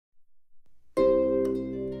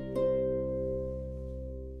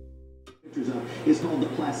is called the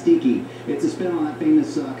Plastiki. It's a spin on that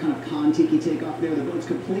famous kind of Kon-Tiki takeoff there. The boat's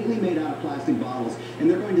completely made out of plastic bottles, and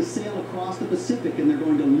they're going to sail across the Pacific, and they're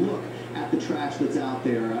going to look at the trash that's out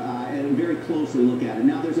there and very closely look at it.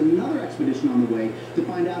 Now, there's another expedition on the way to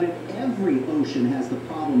find out if every ocean has the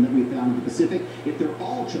problem that we found in the Pacific, if they're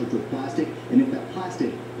all choked with plastic, and if that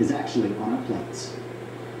plastic is actually on our plates.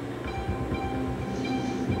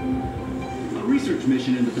 A research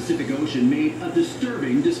mission in the Pacific Ocean made a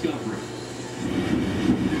disturbing discovery.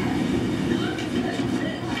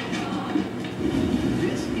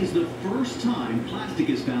 This is the first time plastic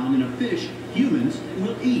is found in a fish humans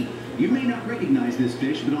will eat. You may not recognize this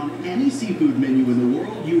fish, but on any seafood menu in the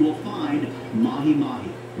world, you will find mahi-mahi.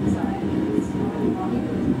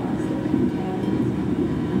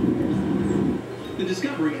 The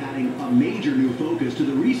discovery adding a major new focus to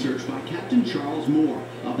the research by Captain Charles Moore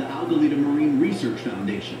of the Algalita Marine Research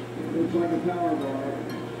Foundation. Looks like a power bar.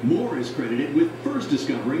 Moore is credited with first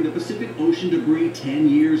discovering the Pacific Ocean debris 10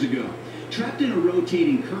 years ago. Trapped in a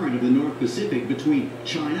rotating current of the North Pacific between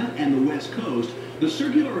China and the West Coast, the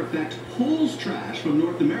circular effect pulls trash from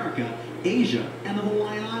North America, Asia, and the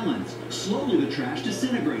Hawaiian Islands. Slowly the trash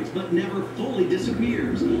disintegrates, but never fully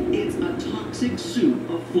disappears. It's a toxic soup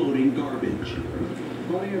of floating garbage.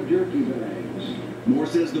 Plenty of jerky bags. Moore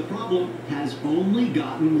says the problem has only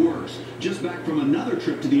gotten worse. Just back from another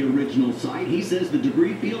trip to the original site, he says the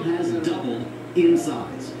debris field has doubled in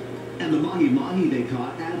size. And the mahi-mahi they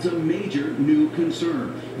caught adds a major new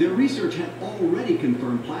concern. Their research had already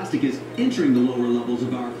confirmed plastic is entering the lower levels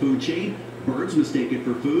of our food chain. Birds mistake it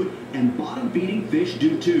for food, and bottom-feeding fish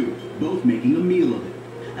do too, both making a meal of it.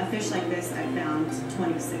 A fish like this, I found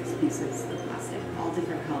 26 pieces of plastic, all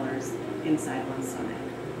different colors, inside one stomach.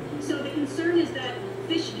 So the concern is that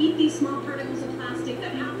fish eat these small particles of plastic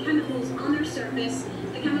that have chemicals on their surface.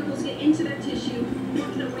 The chemicals get into their tissue,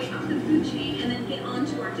 work their way up the food chain, and then get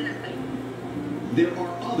onto our dinner plate. There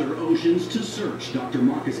are other oceans to search. Dr.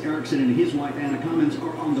 Marcus Erickson and his wife Anna Cummins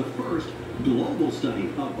are on the first global study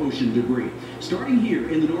of ocean debris. Starting here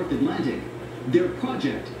in the North Atlantic, their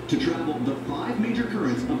project to travel the 5 major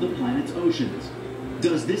currents of the planet's oceans.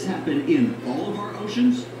 Does this happen in all of our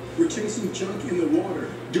oceans? We're chasing junk in the water.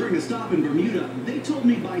 During a stop in Bermuda, they told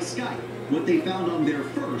me by Skype what they found on their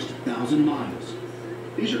first 1,000 miles.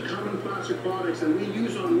 These are common plastic products that we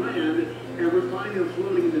use on land, and we're finding them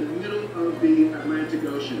floating in the middle of the Atlantic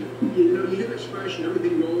Ocean. You know, you hear the expression,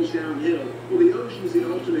 everything rolls downhill. Well, the ocean's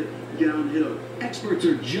the ultimate downhill. Experts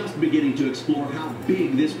are just beginning to explore how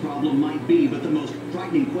big this problem might be, but the most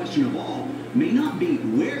frightening question of all may not be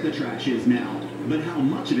where the trash is now, but how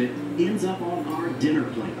much of it ends up on our dinner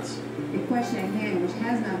plates. The question at hand, which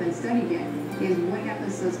has not been studied yet, is what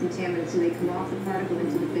happens to those contaminants? Do they come off the particle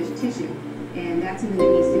into the fish tissue? And that's something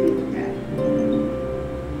that needs to be looked at.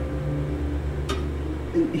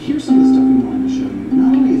 And here's some of the stuff we wanted to show you.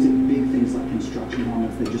 Not only is it big things like construction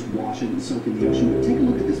helmets that just wash it and soak in the ocean, but take a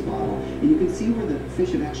look at this bottle, and you can see where the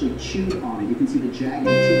fish have actually chewed on it. You can see the jagged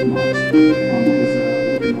teeth marks on what was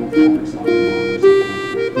an old fabric softening bottle or something.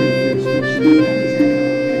 Pretty fierce fish. And we have these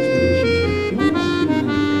expeditions. What else is being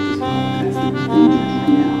done to this? That's the danger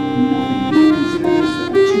right now. Nothing. Consider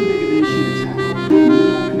this too big of an issue to tackle. It's on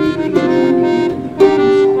the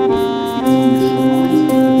shorelines,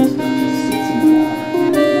 but this stuff just sits in the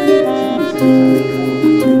water.